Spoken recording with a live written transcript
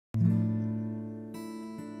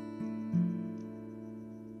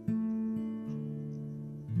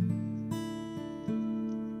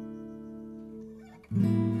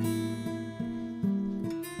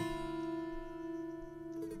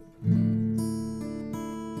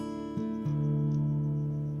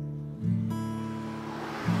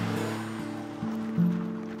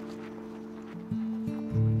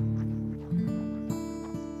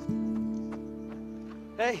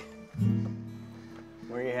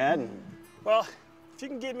had? Well, if you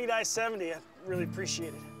can get me to I-70, I'd really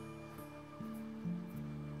appreciate it.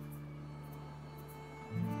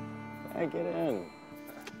 Yeah, get in.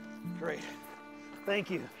 Great. Thank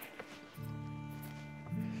you.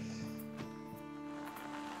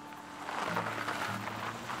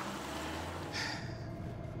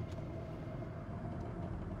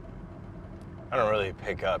 I don't really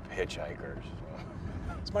pick up hitchhikers.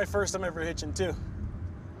 It's my first time ever hitching, too.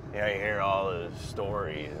 Yeah, I hear all the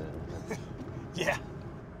stories. Yeah.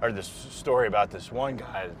 I heard this story about this one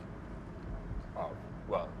guy. Oh,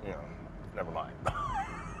 well, you know, never mind.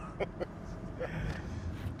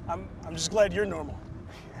 I'm just glad you're normal.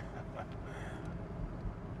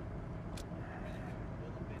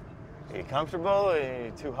 Are you comfortable? Are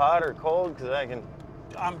you too hot or cold? Because I can...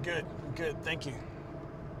 I'm good. I'm good. Thank you.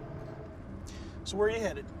 So where are you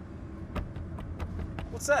headed?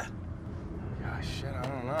 What's that? Gosh, shit, I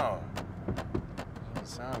don't know. Doesn't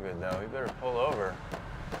sound good, though. We better pull over.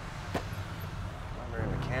 Not very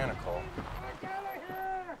mechanical.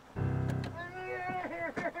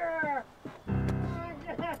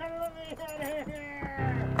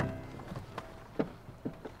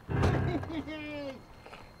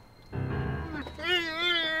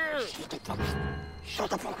 Shut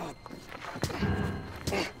the fuck up.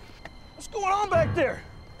 What's going on back there?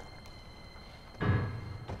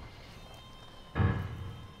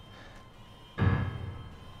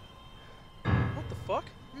 What the fuck?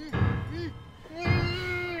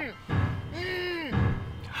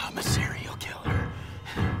 I'm a serial killer.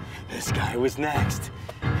 This guy was next.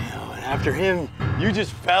 You know, and after him, you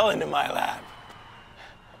just fell into my lap.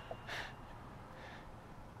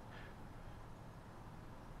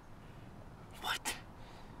 What?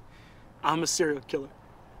 I'm a serial killer.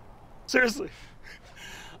 Seriously.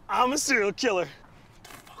 I'm a serial killer. What the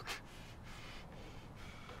fuck?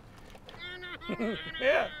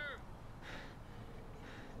 Yeah.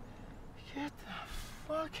 Get the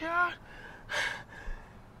fuck out.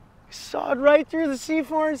 You sawed right through the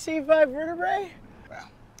C4 and C5 vertebrae? Well,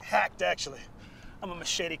 hacked, actually. I'm a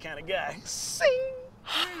machete kind of guy. Sing!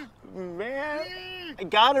 Man, I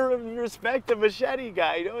gotta respect the machete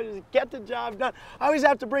guy, you know, just get the job done. I always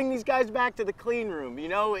have to bring these guys back to the clean room, you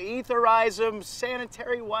know, etherize them,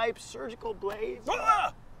 sanitary wipes, surgical blades.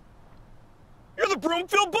 Ah! You're the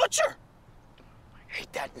Broomfield Butcher! I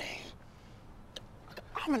hate that name.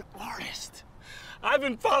 I'm an artist. I've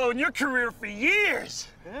been following your career for years.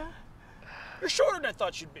 Yeah? You're shorter than I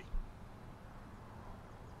thought you'd be.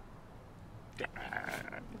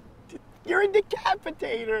 You're a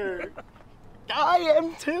decapitator. I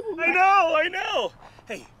am too. I know.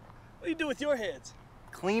 Hey, what do you do with your heads?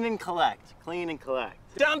 Clean and collect, clean and collect.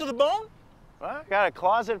 Down to the bone? Well, I got a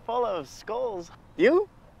closet full of skulls. You?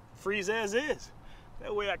 Freeze as is.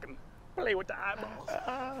 That way I can play with the eyeballs.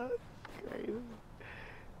 Crazy.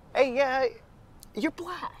 Hey, you're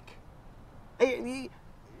black. Hey,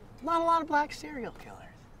 not a lot of black serial killers.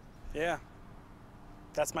 Yeah,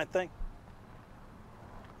 that's my thing.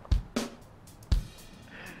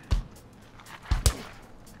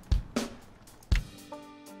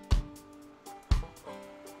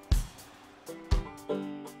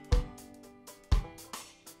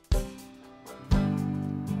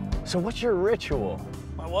 So what's your ritual?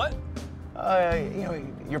 My what? You know,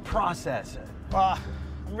 your process. I'm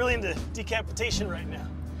really into decapitation right now.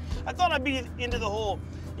 I thought I'd be into the whole,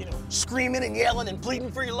 you know, screaming and yelling and pleading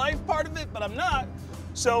for your life part of it, but I'm not.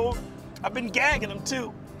 So I've been gagging them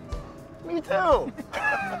too. Me too.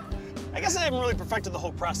 I guess I haven't really perfected the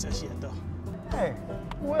whole process yet, though. Hey,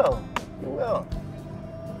 you will. You will.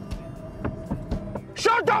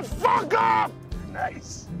 Shut the fuck up!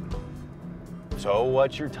 Nice. So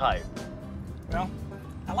what's your type? Well,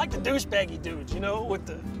 I like the douchebaggy dudes, you know, with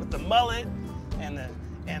the mullet and the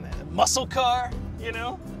muscle car, you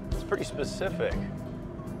know. It's pretty specific.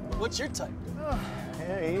 What's your type?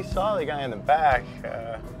 Yeah, you saw the guy in the back.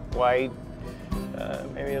 White,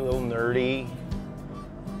 maybe a little nerdy.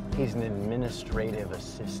 He's an administrative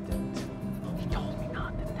assistant. He told me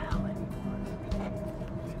not to tell anyone.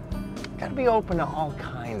 Gotta be open to all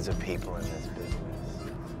kinds of people in this business.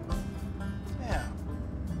 Yeah.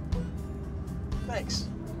 Thanks.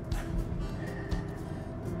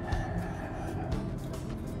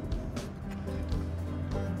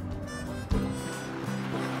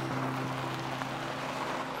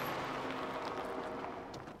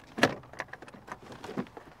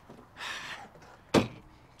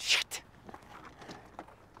 Shit.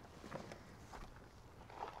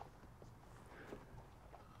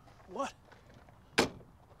 What?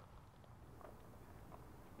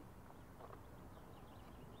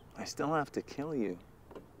 I still have to kill you.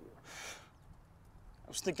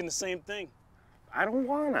 was thinking the same thing. I don't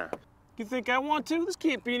wanna. You think I want to? This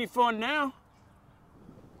can't be any fun now.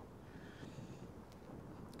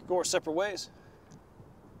 Could go our separate ways.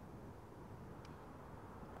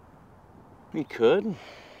 We could.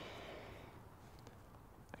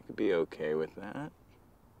 I could be okay with that.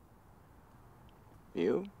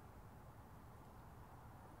 You?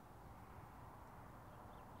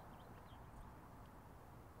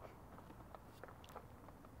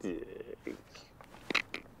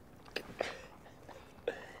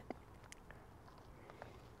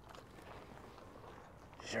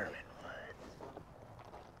 Sherman Woods.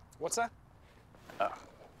 What's that?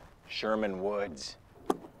 Sherman Woods.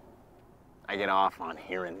 I get off on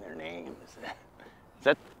hearing their names. Does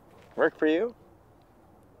that work for you?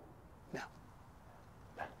 No.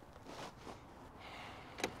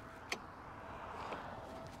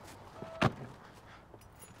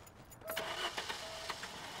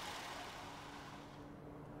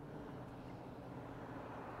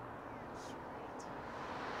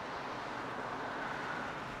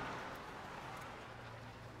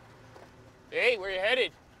 Hey, where you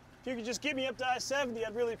headed? If you could just get me up to I-70,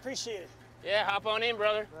 I'd really appreciate it. Yeah, hop on in,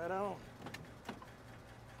 brother. Right on.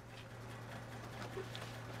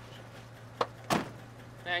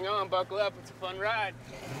 Hang on, buckle up. It's a fun ride.